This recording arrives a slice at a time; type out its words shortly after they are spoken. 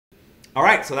All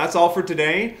right, so that's all for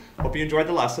today. Hope you enjoyed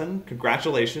the lesson.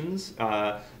 Congratulations.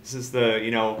 This is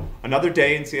another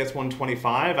day in CS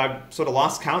 125. I've sort of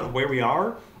lost count of where we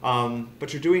are,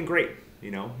 but you're doing great.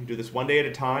 You do this one day at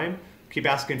a time. Keep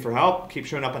asking for help. Keep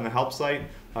showing up on the help site.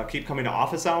 Keep coming to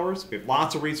office hours. We have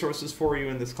lots of resources for you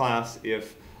in this class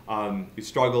if you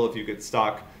struggle, if you get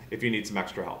stuck, if you need some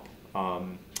extra help.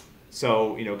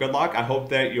 So good luck. I hope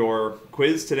that your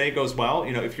quiz today goes well.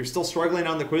 If you're still struggling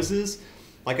on the quizzes,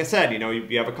 like I said,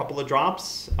 you have a couple of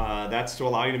drops. That's to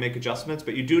allow you to make adjustments,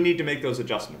 but you do need to make those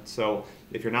adjustments. So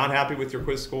if you're not happy with your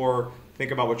quiz score,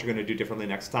 think about what you're going to do differently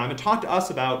next time and talk to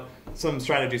us about some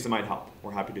strategies that might help.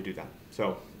 We're happy to do that.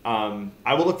 So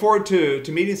I will look forward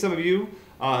to meeting some of you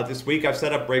this week. I've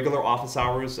set up regular office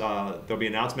hours. There'll be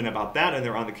an announcement about that, and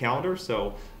they're on the calendar.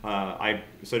 So I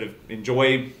sort of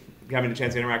enjoy having a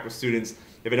chance to interact with students.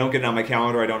 If I don't get it on my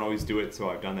calendar, I don't always do it. So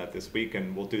I've done that this week,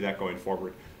 and we'll do that going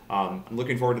forward. I'm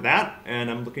looking forward to that,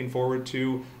 and I'm looking forward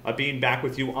to being back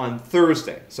with you on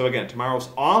Thursday. So again, tomorrow's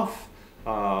off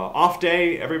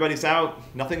day, everybody's out,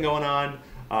 nothing going on.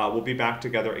 We'll be back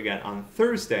together again on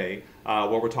Thursday, where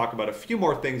we'll talk about a few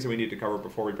more things that we need to cover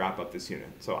before we wrap up this unit.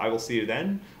 So I will see you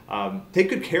then. Take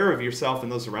good care of yourself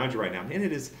and those around you right now. Man,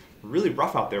 it is really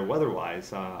rough out there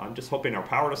weather-wise. I'm just hoping our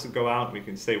power doesn't go out and we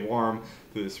can stay warm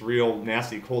through this real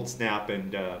nasty cold snap.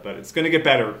 But it's going to get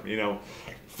better.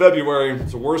 February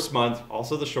is the worst month,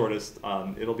 also the shortest.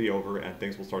 It'll be over and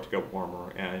things will start to get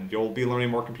warmer, and you'll be learning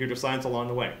more computer science along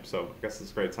the way. So I guess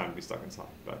it's a great time to be stuck inside.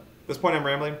 But at this point, I'm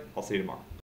rambling. I'll see you tomorrow.